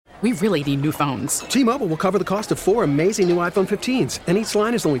We really need new phones. T-Mobile will cover the cost of 4 amazing new iPhone 15s, and each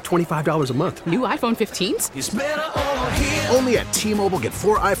line is only $25 a month. New iPhone 15s? It's better over here. Only at T-Mobile, get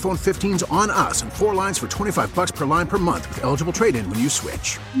 4 iPhone 15s on us and 4 lines for $25 per line per month with eligible trade-in when you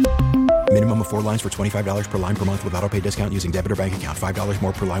switch. Minimum of 4 lines for $25 per line per month with autopay discount using debit or bank account. $5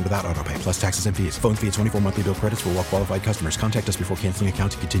 more per line without autopay, plus taxes and fees. Phone fee at 24 monthly bill credits for well-qualified customers. Contact us before canceling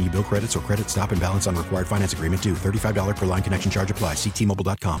account to continue bill credits or credit stop and balance on required finance agreement due. $35 per line connection charge applies. See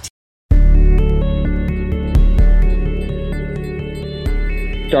T-Mobile.com.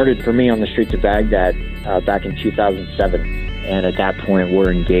 Started for me on the streets of Baghdad back in 2007. And at that point,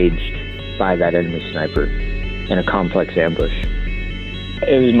 we're engaged by that enemy sniper in a complex ambush.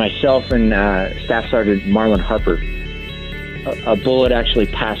 It was myself and Staff Sergeant Marlon Harper. A bullet actually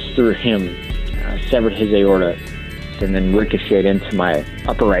passed through him, severed his aorta, and then ricocheted into my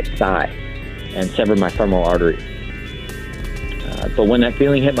upper right thigh and severed my femoral artery. But when that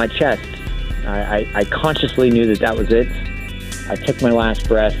feeling hit my chest, I consciously knew that was it. I took my last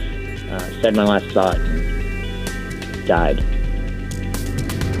breath, said my last thought, and died.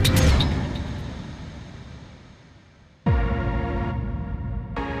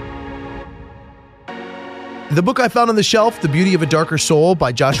 The book I found on the shelf, The Beauty of a Darker Soul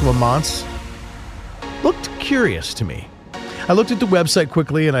by Joshua Montz, looked curious to me. I looked at the website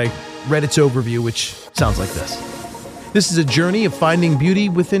quickly and I read its overview, which sounds like this. This is a journey of finding beauty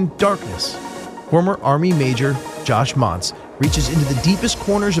within darkness. Former Army Major Josh Montz reaches into the deepest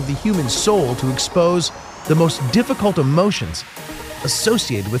corners of the human soul to expose the most difficult emotions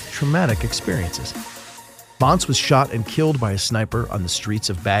associated with traumatic experiences. Montz was shot and killed by a sniper on the streets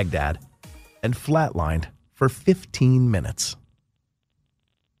of Baghdad and flatlined for 15 minutes.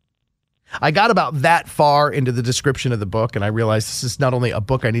 I got about that far into the description of the book, and I realized this is not only a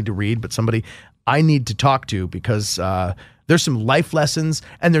book I need to read, but somebody I need to talk to because there's some life lessons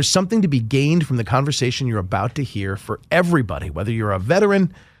and there's something to be gained from the conversation you're about to hear for everybody, whether you're a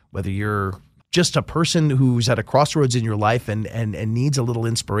veteran, whether you're just a person who's at a crossroads in your life and needs a little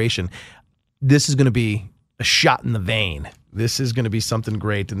inspiration. This is going to be a shot in the vein. This is going to be something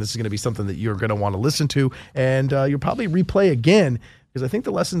great, and this is going to be something that you're going to want to listen to, and you'll probably replay again, because I think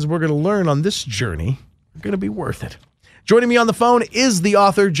the lessons we're going to learn on this journey are going to be worth it. Joining me on the phone is the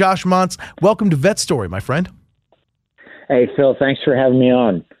author, Josh Montz. Welcome to Vet Story, my friend. Hey, Phil, thanks for having me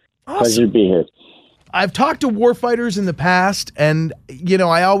on. Awesome. Pleasure to be here. I've talked to warfighters in the past, and,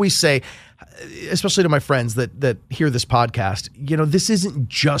 I always say, especially to my friends that hear this podcast, this isn't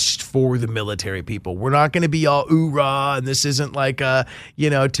just for the military people. We're not going to be all oorah, and this isn't like a,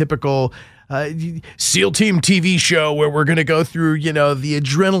 typical SEAL Team TV show where we're going to go through, the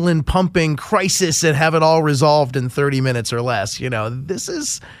adrenaline pumping crisis and have it all resolved in 30 minutes or less. This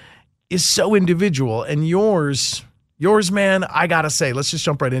is so individual, and yours, man, I got to say, let's just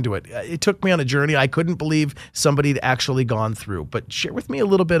jump right into it. It took me on a journey I couldn't believe somebody had actually gone through, but share with me a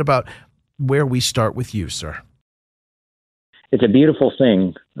little bit about where we start with you, sir. It's a beautiful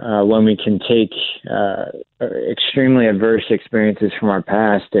thing when we can take extremely adverse experiences from our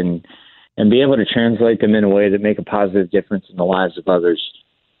past and be able to translate them in a way that make a positive difference in the lives of others.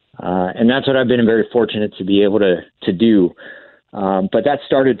 And that's what I've been very fortunate to be able to do. But that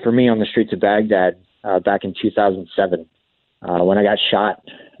started for me on the streets of Baghdad back in 2007 when I got shot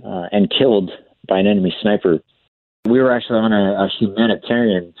and killed by an enemy sniper. We were actually on a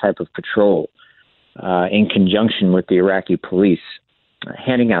humanitarian type of patrol in conjunction with the Iraqi police,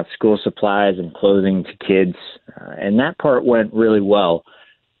 handing out school supplies and clothing to kids. And that part went really well.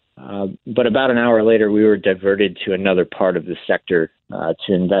 But about an hour later, we were diverted to another part of the sector to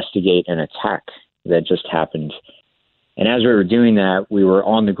investigate an attack that just happened. And as we were doing that, we were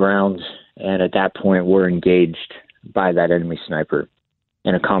on the ground. And at that point, we're engaged by that enemy sniper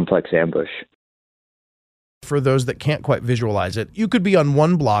in a complex ambush. For those that can't quite visualize it, you could be on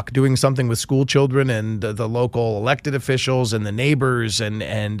one block doing something with school children and the local elected officials and the neighbors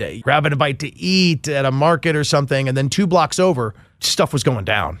and grabbing a bite to eat at a market or something. And then 2 blocks over, stuff was going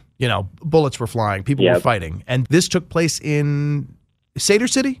down. Bullets were flying. People were fighting. And this took place in Sadr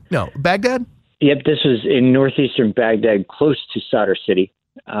City? No, Baghdad? Yep, this was in northeastern Baghdad, close to Sadr City,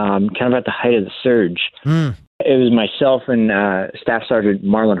 kind of at the height of the surge. It was myself and Staff Sergeant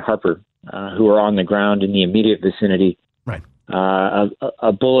Marlon Harper who were on the ground in the immediate vicinity. Right.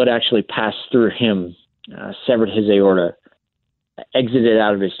 A bullet actually passed through him, severed his aorta, exited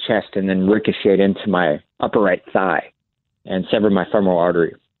out of his chest, and then ricocheted into my upper right thigh and severed my femoral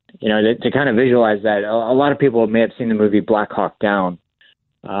artery. To kind of visualize that, a lot of people may have seen the movie Black Hawk Down,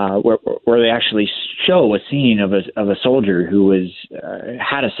 where they actually show a scene of a soldier who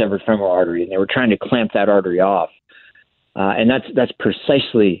had a severed femoral artery, and they were trying to clamp that artery off. And that's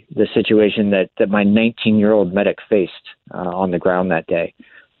precisely the situation that my 19-year-old medic faced on the ground that day.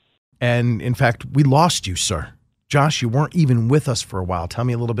 And in fact, we lost you, sir. Josh, you weren't even with us for a while. Tell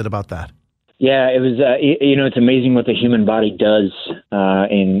me a little bit about that. Yeah, it was, it's amazing what the human body does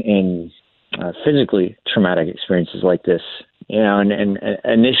in physically traumatic experiences like this. And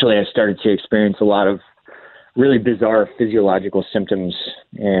initially I started to experience a lot of really bizarre physiological symptoms,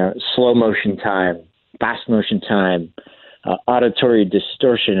 slow motion time, fast motion time, auditory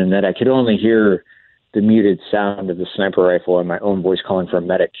distortion, and that I could only hear the muted sound of the sniper rifle and my own voice calling for a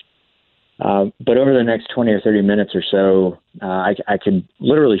medic. But over the next 20 or 30 minutes or so, I could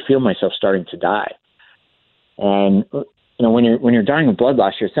literally feel myself starting to die. And when you're dying of blood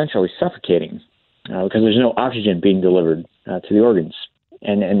loss, you're essentially suffocating because there's no oxygen being delivered to the organs.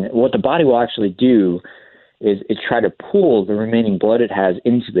 And what the body will actually do is try to pull the remaining blood it has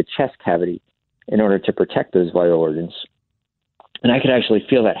into the chest cavity in order to protect those vital organs. And I could actually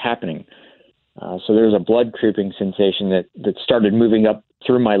feel that happening. So there was a blood creeping sensation that started moving up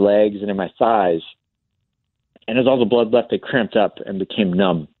through my legs and in my thighs. And as all the blood left, it cramped up and became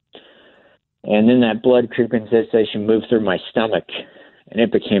numb. And then that blood creeping sensation moved through my stomach and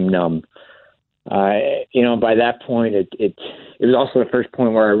it became numb. By that point, it was also the first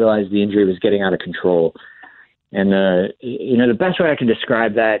point where I realized the injury was getting out of control. And, the best way I can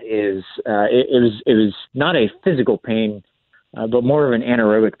describe that is it was not a physical pain, but more of an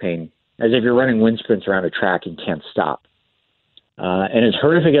anaerobic pain, as if you're running wind sprints around a track and can't stop. And as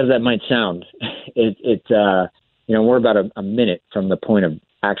horrific as that might sound, we're about a minute from the point of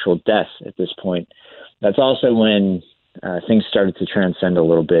actual death at this point. That's also when things started to transcend a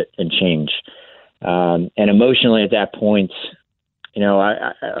little bit and change. And emotionally at that point,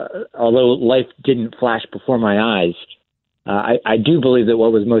 although life didn't flash before my eyes, I do believe that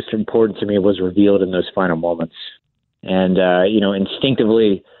what was most important to me was revealed in those final moments. And,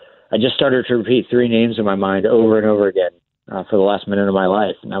 instinctively, I just started to repeat three names in my mind over and over again for the last minute of my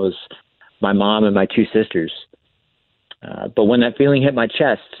life. And that was my mom and my two sisters. But when that feeling hit my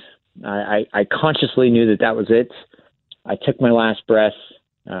chest, I consciously knew that was it. I took my last breath,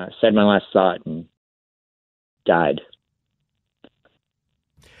 said my last thought, and died.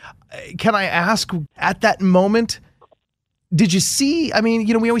 Can I ask, at that moment, did you see,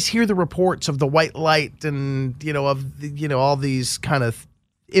 we always hear the reports of the white light and, all these kind of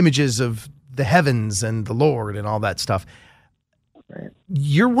images of the heavens and the Lord and all that stuff. Right.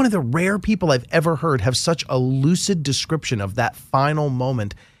 You're one of the rare people I've ever heard have such a lucid description of that final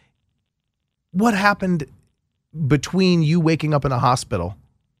moment. What happened between you waking up in a hospital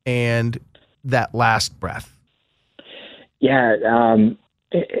and that last breath? Yeah,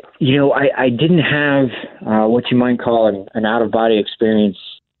 I didn't have what you might call an out-of-body experience.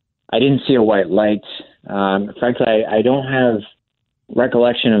 I didn't see a white light. Frankly, I don't have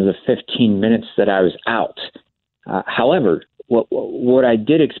recollection of the 15 minutes that I was out. However, what I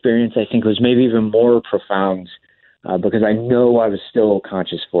did experience, I think, was maybe even more profound because I know I was still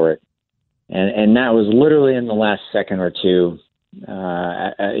conscious for it. And that was literally in the last second or two,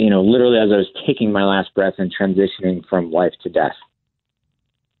 literally as I was taking my last breath and transitioning from life to death.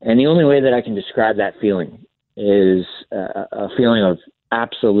 And the only way that I can describe that feeling is a feeling of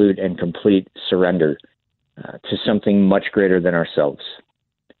absolute and complete surrender to something much greater than ourselves.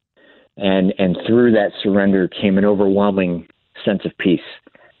 And through that surrender came an overwhelming sense of peace.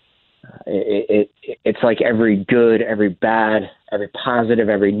 It's like every good, every bad, every positive,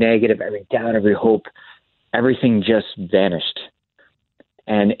 every negative, every doubt, every hope, everything just vanished.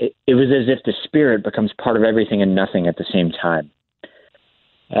 And it was as if the spirit becomes part of everything and nothing at the same time.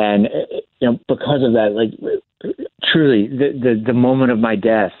 And, because of that, truly, the moment of my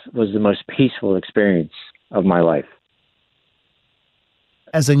death was the most peaceful experience of my life.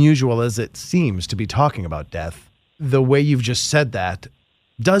 As unusual as it seems to be talking about death, the way you've just said that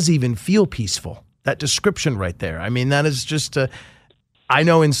does even feel peaceful. That description right there. That is just I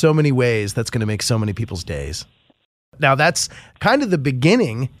know in so many ways that's going to make so many people's days. Now, that's kind of the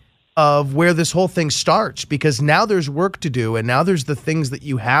beginning of where this whole thing starts, because now there's work to do, and now there's the things that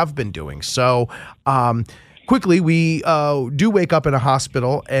you have been doing. So quickly, we do wake up in a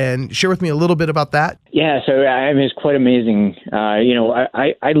hospital, and share with me a little bit about that. Yeah, so it's quite amazing.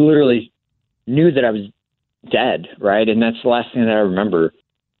 I literally knew that I was dead, right? And that's the last thing that I remember.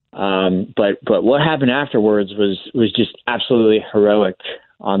 But what happened afterwards was just absolutely heroic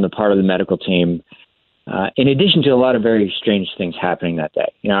on the part of the medical team. In addition to a lot of very strange things happening that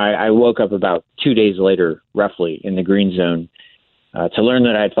day. I woke up about 2 days later, roughly, in the green zone to learn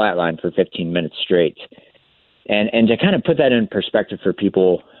that I had flatlined for 15 minutes straight. And to kind of put that in perspective for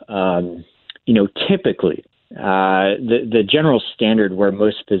people, typically the general standard where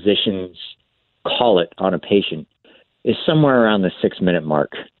most physicians call it on a patient is somewhere around the 6-minute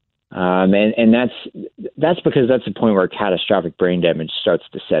mark. And that's because that's the point where catastrophic brain damage starts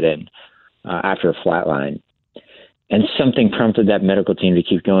to set in after a flatline. And something prompted that medical team to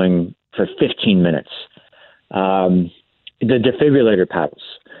keep going for 15 minutes. The defibrillator paddles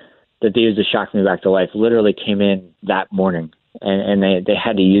that they used to shock me back to life literally came in that morning, and they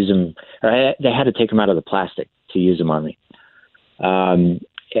had to use them, or they had to take them out of the plastic to use them on me.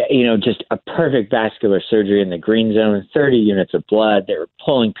 Just a perfect vascular surgery in the green zone, 30 units of blood. They were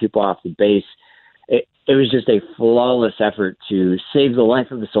pulling people off the base. It was just a flawless effort to save the life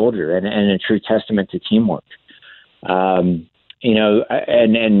of the soldier and a true testament to teamwork. Oddly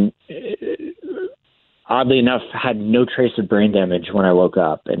enough, had no trace of brain damage when I woke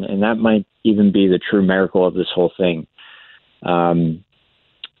up. And that might even be the true miracle of this whole thing. I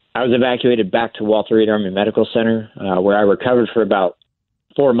was evacuated back to Walter Reed Army Medical Center, where I recovered for about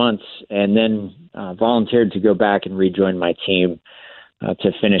 4 months and then volunteered to go back and rejoin my team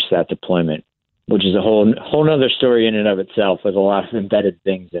to finish that deployment, which is a whole nother story in and of itself with a lot of embedded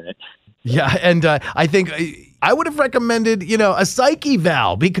things in it. Yeah, and I think I would have recommended, a psych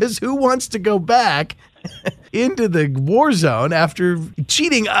eval, because who wants to go back into the war zone after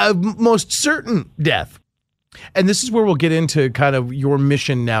cheating a most certain death? And this is where we'll get into kind of your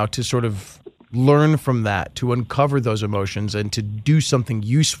mission now to sort of learn from that, to uncover those emotions and to do something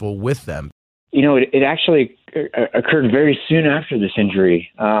useful with them. It actually occurred very soon after this injury.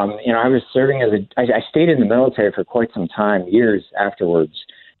 I was serving I stayed in the military for quite some time, years afterwards,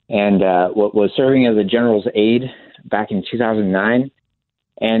 and was serving as a general's aide back in 2009.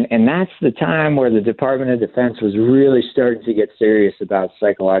 And that's the time where the Department of Defense was really starting to get serious about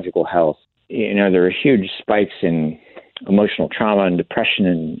psychological health. There were huge spikes in emotional trauma and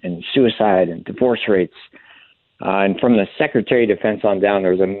depression and suicide and divorce rates. And from the Secretary of Defense on down,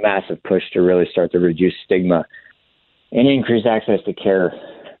 there was a massive push to really start to reduce stigma and increase access to care.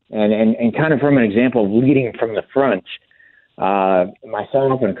 And kind of from an example of leading from the front,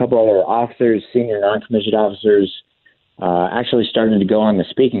 myself and a couple other officers, senior non-commissioned officers, actually started to go on the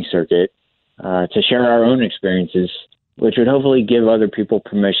speaking circuit to share our own experiences, which would hopefully give other people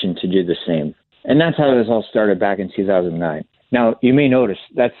permission to do the same. And that's how this all started back in 2009. Now, you may notice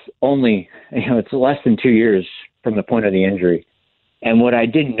that's only, it's less than 2 years from the point of the injury. And what I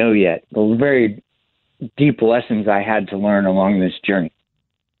didn't know yet, the very deep lessons I had to learn along this journey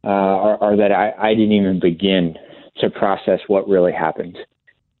are that I didn't even begin to process what really happened.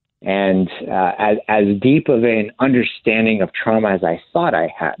 And as deep of an understanding of trauma as I thought I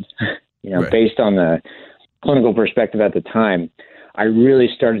had, right, based on the clinical perspective at the time, I really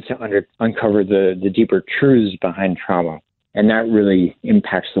started to uncover the deeper truths behind trauma. And that really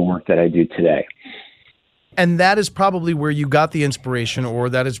impacts the work that I do today. And that is probably where you got the inspiration, or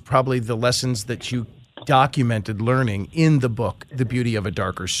that is probably the lessons that you documented learning in the book, The Beauty of a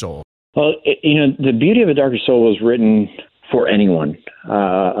Darker Soul. Well, The Beauty of a Darker Soul was written for anyone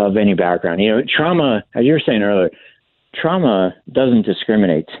of any background. Trauma, as you were saying earlier, trauma doesn't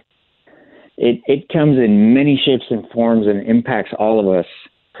discriminate. It comes in many shapes and forms and impacts all of us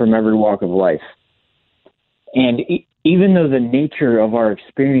from every walk of life. And even though the nature of our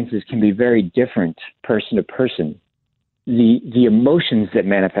experiences can be very different person to person, the emotions that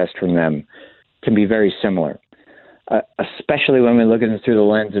manifest from them can be very similar, especially when we look at it through the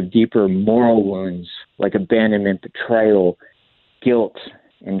lens of deeper moral wounds like abandonment, betrayal, guilt,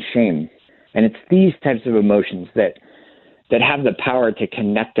 and shame. And it's these types of emotions that have the power to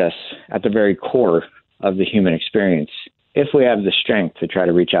connect us at the very core of the human experience, if we have the strength to try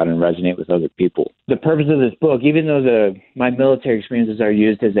to reach out and resonate with other people. The purpose of this book, even though my military experiences are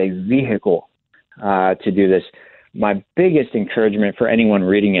used as a vehicle to do this, my biggest encouragement for anyone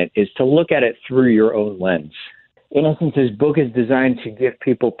reading it is to look at it through your own lens. In essence, this book is designed to give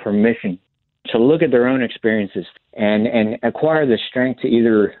people permission to look at their own experiences and acquire the strength to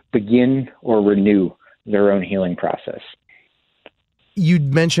either begin or renew their own healing process. You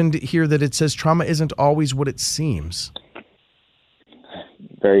mentioned here that it says trauma isn't always what it seems.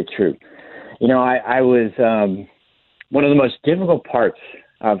 Very true. I was one of the most difficult parts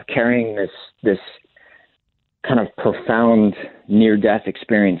of carrying this kind of profound near-death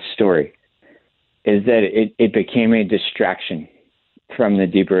experience story is that it became a distraction from the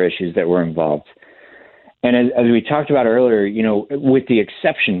deeper issues that were involved. And as we talked about earlier, with the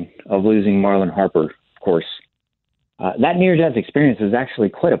exception of losing Marlon Harper, of course, that near-death experience was actually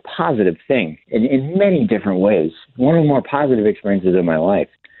quite a positive thing in many different ways. One of the more positive experiences of my life.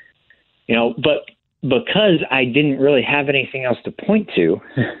 But because I didn't really have anything else to point to,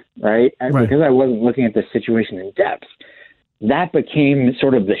 right? Right. Because I wasn't looking at the situation in depth, that became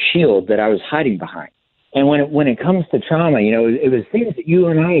sort of the shield that I was hiding behind. And when it comes to trauma, it was things that you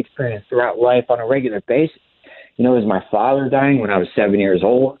and I experience throughout life on a regular basis. It was my father dying when I was 7 years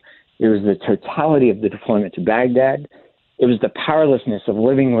old. It was the totality of the deployment to Baghdad. It was the powerlessness of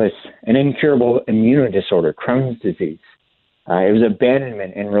living with an incurable immune disorder, Crohn's disease. It was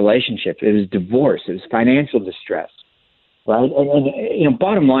abandonment in relationships. It was divorce. It was financial distress. Right? And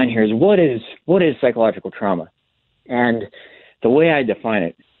bottom line here is what is psychological trauma? And the way I define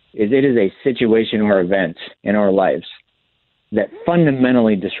it is a situation or event in our lives that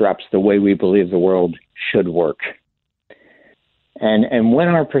fundamentally disrupts the way we believe the world should work. And when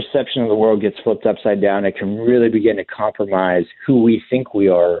our perception of the world gets flipped upside down, it can really begin to compromise who we think we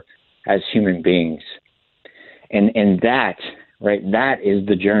are as human beings. And that, right, that is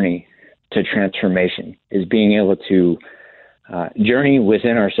the journey to transformation, is being able to journey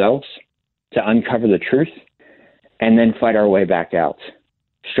within ourselves to uncover the truth and then fight our way back out,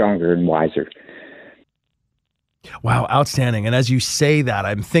 stronger and wiser. Wow, outstanding. And as you say that,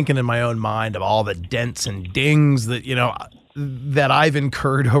 I'm thinking in my own mind of all the dents and dings that, that I've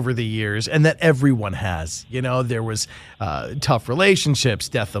incurred over the years and that everyone has. There was tough relationships,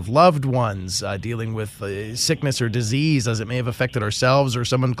 death of loved ones, dealing with sickness or disease as it may have affected ourselves or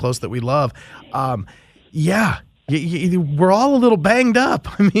someone close that we love. We're all a little banged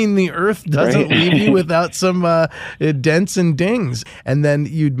up. I mean, the earth doesn't leave you without some dents and dings. And then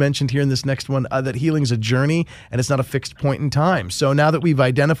you'd mentioned here in this next one that healing's a journey and it's not a fixed point in time. So now that we've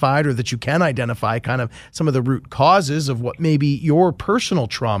identified, or that you can identify kind of some of the root causes of what may be your personal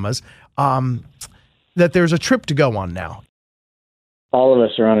traumas, that there's a trip to go on now. All of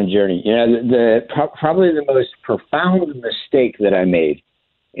us are on a journey. Probably the most profound mistake that I made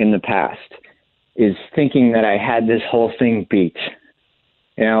in the past is thinking that I had this whole thing beat,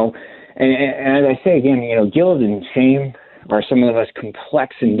 and as I say again, guilt and shame are some of the most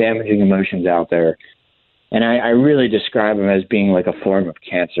complex and damaging emotions out there. And I really describe them as being like a form of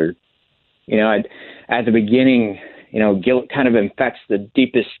cancer. At the beginning, guilt kind of infects the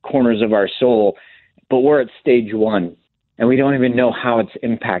deepest corners of our soul, but we're at stage 1 and we don't even know how it's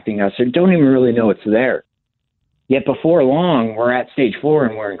impacting us or don't even really know it's there. Yet before long, we're at stage 4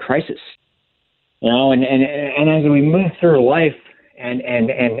 and we're in crisis. And as we move through life and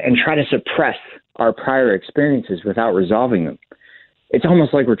try to suppress our prior experiences without resolving them, it's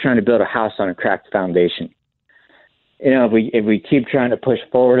almost like we're trying to build a house on a cracked foundation. If we keep trying to push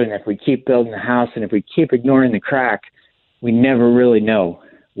forward and if we keep building the house and if we keep ignoring the crack, we never really know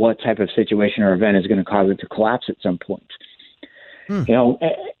what type of situation or event is going to cause it to collapse at some point. I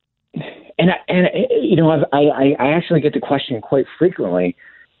actually get the question quite frequently.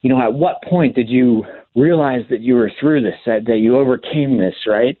 At what point did you realize that you were through this, that you overcame this,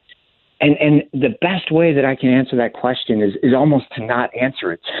 right? And the best way that I can answer that question is almost to not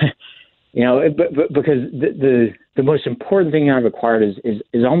answer it, because the most important thing I've acquired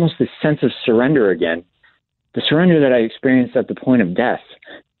is almost this sense of surrender again, the surrender that I experienced at the point of death.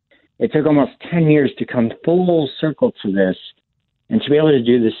 It took almost 10 years to come full circle to this and to be able to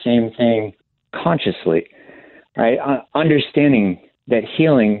do the same thing consciously, right? Understanding that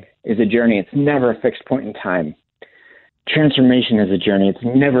healing is a journey. It's never a fixed point in time. Transformation is a journey. It's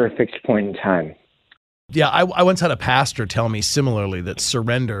never a fixed point in time. Yeah, I once had a pastor tell me similarly that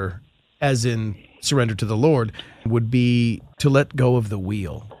surrender, as in surrender to the Lord, would be to let go of the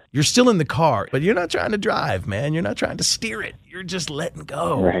wheel. You're still in the car, but you're not trying to drive, man. You're not trying to steer it. You're just letting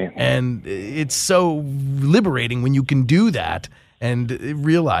go. Right. And it's so liberating when you can do that and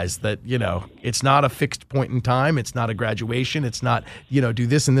realize that, it's not a fixed point in time. It's not a graduation. It's not, do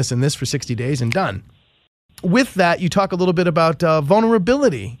this and this and this for 60 days and done. With that, you talk a little bit about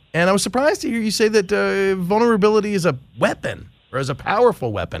vulnerability. And I was surprised to hear you say that vulnerability is a weapon or is a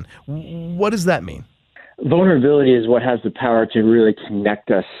powerful weapon. What does that mean? Vulnerability is what has the power to really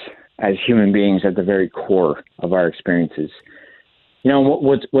connect us as human beings at the very core of our experiences.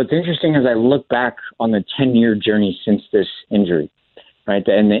 What's interesting as I look back on the 10-year journey since this injury, right,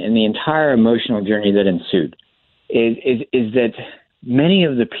 and the entire emotional journey that ensued, is that many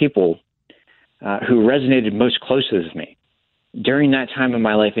of the people who resonated most closely with me during that time in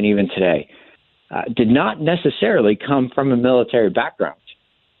my life and even today did not necessarily come from a military background,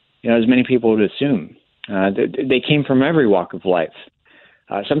 as many people would assume. They came from every walk of life.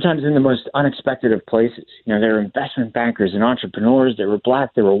 Sometimes in the most unexpected of places. They were investment bankers and entrepreneurs. They were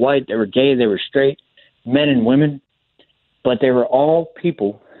black, they were white, they were gay, they were straight, men and women. But they were all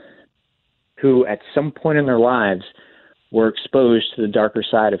people who at some point in their lives were exposed to the darker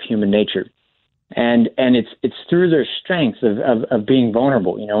side of human nature. And it's through their strength of being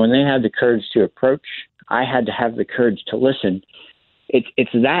vulnerable. You know, when they had the courage to approach, I had to have the courage to listen.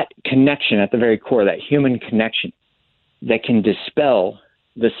 It's that connection at the very core, that human connection, that can dispel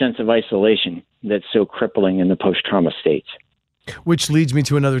the sense of isolation that's so crippling in the post-trauma states. Which leads me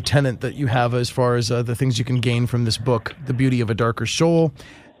to another tenet that you have as far as the things you can gain from this book, The Beauty of a Darker Soul,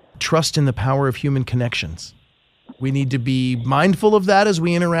 trust in the power of human connections. We need to be mindful of that as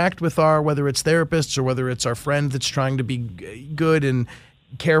we interact with whether it's therapists or whether it's our friend that's trying to be good and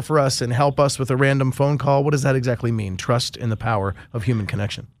care for us and help us with a random phone call. What does that exactly mean? Trust in the power of human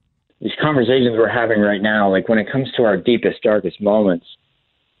connection. These conversations we're having right now, like when it comes to our deepest, darkest moments,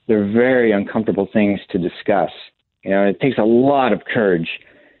 they're very uncomfortable things to discuss. You know, it takes a lot of courage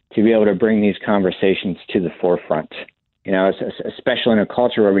to be able to bring these conversations to the forefront. You know, especially in a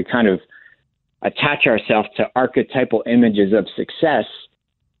culture where we kind of attach ourselves to archetypal images of success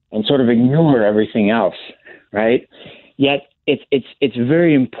and sort of ignore everything else, right? Yet it's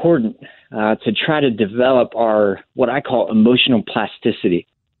very important to try to develop our, what I call emotional plasticity,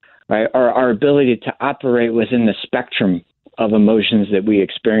 right? Our ability to operate within the spectrum of emotions that we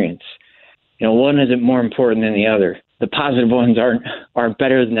experience. You know, one isn't more important than the other. The positive ones aren't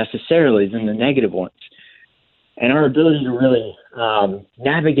better necessarily than the negative ones. And our ability to really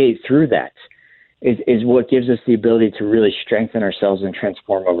navigate through that is what gives us the ability to really strengthen ourselves and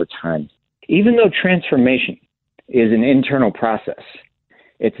transform over time. Even though transformation is an internal process,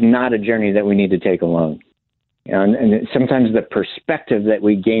 it's not a journey that we need to take alone. You know, and sometimes the perspective that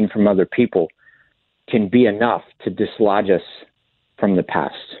we gain from other people can be enough to dislodge us from the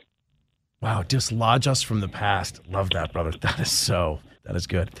past. Wow, dislodge us from the past. Love that, brother. That is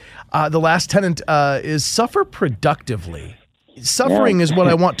good. The last tenet is suffer productively. Suffering is what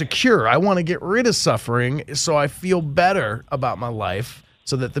I want to cure. I want to get rid of suffering so I feel better about my life,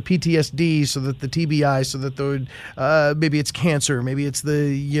 so that the PTSD, so that the TBI, so that the maybe it's cancer, maybe it's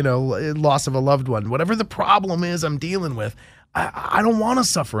the loss of a loved one. Whatever the problem is I'm dealing with, I don't want to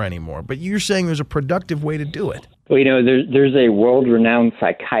suffer anymore. But you're saying there's a productive way to do it. Well, you know, there's a world-renowned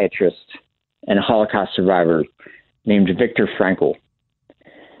psychiatrist and a Holocaust survivor named Viktor Frankl,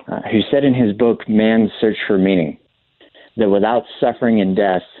 who said in his book, Man's Search for Meaning, that without suffering and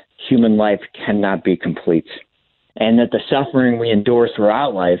death, human life cannot be complete, and that the suffering we endure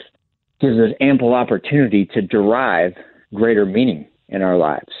throughout life gives us ample opportunity to derive greater meaning in our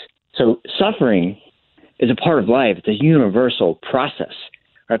lives. So suffering is a part of life. It's a universal process.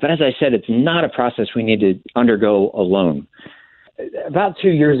 Right? But as I said, it's not a process we need to undergo alone. About 2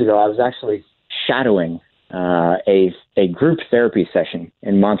 years ago, I was actually shadowing a group therapy session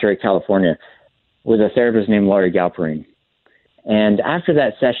in Monterey, California, with a therapist named Laurie Galperine. And after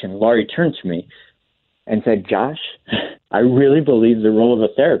that session, Laurie turned to me and said, Josh, I really believe the role of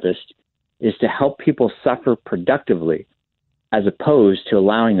a therapist is to help people suffer productively as opposed to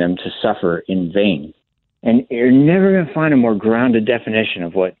allowing them to suffer in vain. And you're never going to find a more grounded definition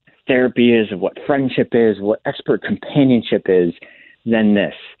of what therapy is, of what friendship is, what expert companionship is than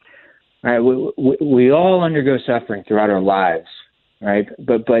this. Right? We all undergo suffering throughout our lives, right?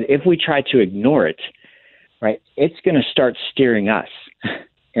 But if we try to ignore it, right, it's going to start steering us.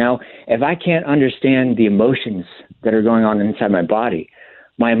 You know, if I can't understand the emotions that are going on inside my body,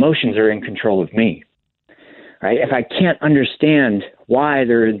 my emotions are in control of me. Right? If I can't understand why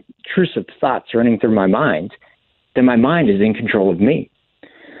there are intrusive thoughts running through my mind, then my mind is in control of me.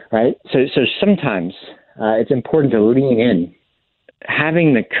 Right? So sometimes it's important to lean in,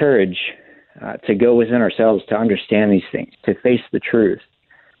 having the courage to go within ourselves to understand these things, to face the truth.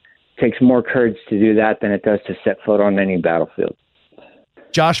 It takes more courage to do that than it does to set foot on any battlefield.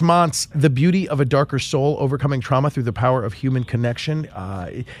 Josh Montz, The Beauty of a Darker Soul, Overcoming Trauma Through the Power of Human Connection.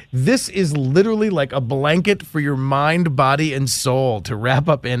 This is literally like a blanket for your mind, body, and soul to wrap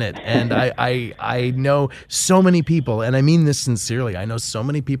up in it. And I know so many people, and I mean this sincerely, I know so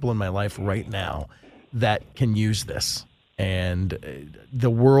many people in my life right now that can use this. And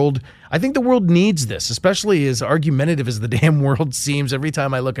I think the world needs this, especially as argumentative as the damn world seems. Every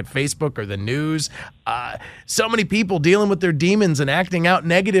time I look at Facebook or the news, so many people dealing with their demons and acting out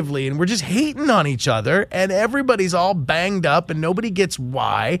negatively, and we're just hating on each other, and everybody's all banged up, and nobody gets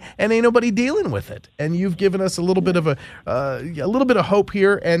why, and ain't nobody dealing with it. And you've given us a little bit of hope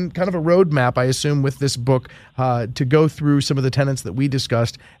here, and kind of a roadmap, I assume, with this book to go through some of the tenets that we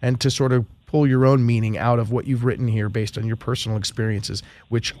discussed, and to sort of pull your own meaning out of what you've written here based on your personal experiences,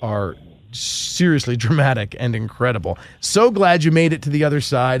 which are seriously dramatic and incredible. So glad you made it to the other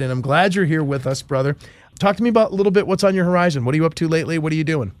side, and I'm glad you're here with us, brother. Talk to me about a little bit what's on your horizon. What are you up to lately? What are you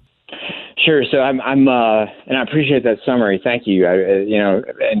doing? Sure. So I'm, and I appreciate that summary. Thank you.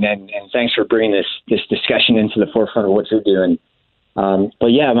 And thanks for bringing this discussion into the forefront of what you're doing. But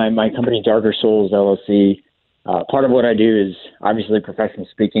yeah, my company, Darker Souls LLC, part of what I do is obviously professional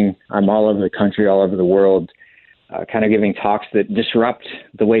speaking. I'm all over the country, all over the world, kind of giving talks that disrupt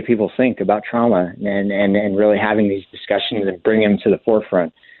the way people think about trauma and really having these discussions and bring them to the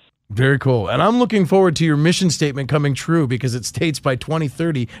forefront. Very cool. And I'm looking forward to your mission statement coming true, because it states by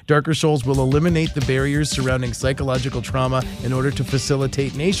 2030, Darker Souls will eliminate the barriers surrounding psychological trauma in order to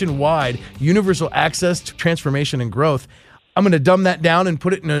facilitate nationwide universal access to transformation and growth. I'm going to dumb that down and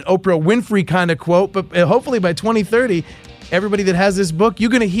put it in an Oprah Winfrey kind of quote, but hopefully by 2030, everybody that has this book, you're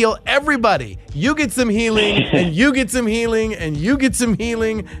going to heal everybody. You get some healing, and you get some healing, and you get some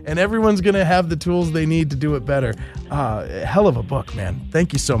healing, and everyone's going to have the tools they need to do it better. Hell of a book, man.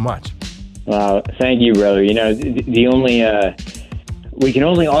 Thank you so much. Thank you, brother. You know, we can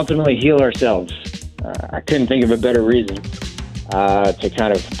only ultimately heal ourselves. I couldn't think of a better reason to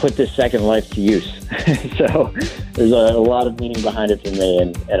kind of put this second life to use. So there's a lot of meaning behind it for me,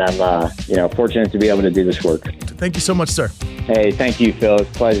 and I'm fortunate to be able to do this work. Thank you so much, sir. Hey, thank you, Phil. It's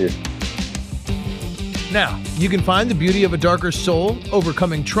a pleasure. Now, you can find The Beauty of a Darker Soul,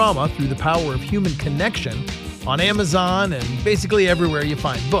 Overcoming Trauma Through the Power of Human Connection on Amazon and basically everywhere you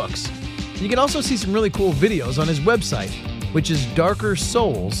find books. You can also see some really cool videos on his website, which is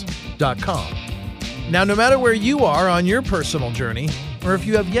darkersouls.com. Now, no matter where you are on your personal journey, or if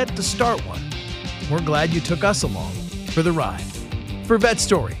you have yet to start one, we're glad you took us along for the ride. For Vet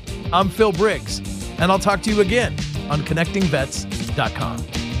Story, I'm Phil Briggs, and I'll talk to you again on connectingvets.com.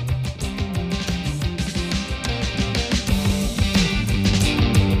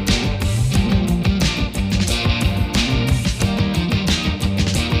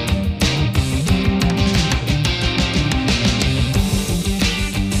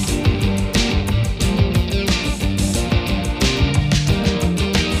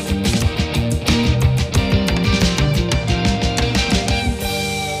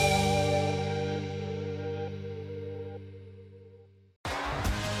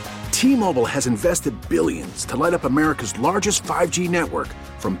 T-Mobile has invested billions to light up America's largest 5G network,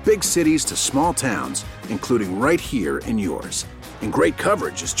 from big cities to small towns, including right here in yours. And great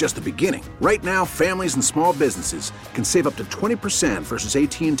coverage is just the beginning. Right now, families and small businesses can save up to 20% versus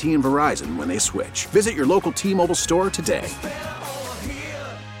AT&T and Verizon when they switch. Visit your local T-Mobile store today.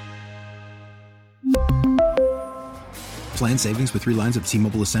 Plan savings with 3 lines of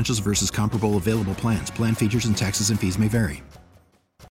T-Mobile Essentials versus comparable available plans. Plan features and taxes and fees may vary.